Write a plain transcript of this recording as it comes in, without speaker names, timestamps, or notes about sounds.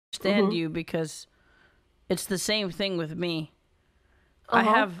understand you because it's the same thing with me. I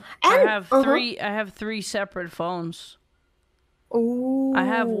Uh-huh. have I And have uh-huh. three I have three separate phones. I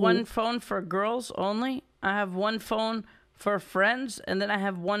have Oh. one phone for girls only. I have one phone for friends, and then I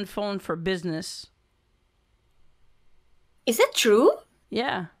have one phone for business. Is it true?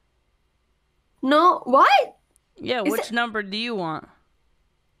 Yeah. No, why? Yeah, Is which it number do you want?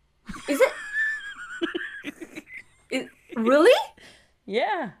 is it really?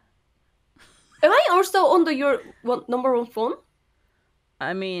 Yeah. Am I also on your number one phone?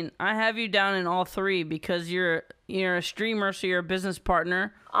 I mean, I have you down in all three because you're a streamer, so you're a business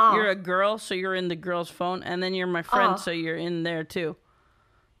partner. You're a Ah, girl, so you're in the girl's phone, and then you're my friend, so ah, you're in there too.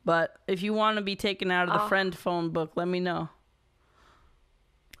 But if you want to be taken out of the ah, friend phone book, let me know.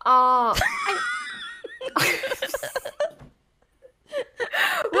 I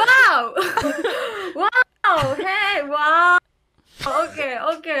wow. Wow. Hey, wow. Okay,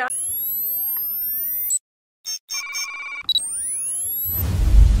 okay.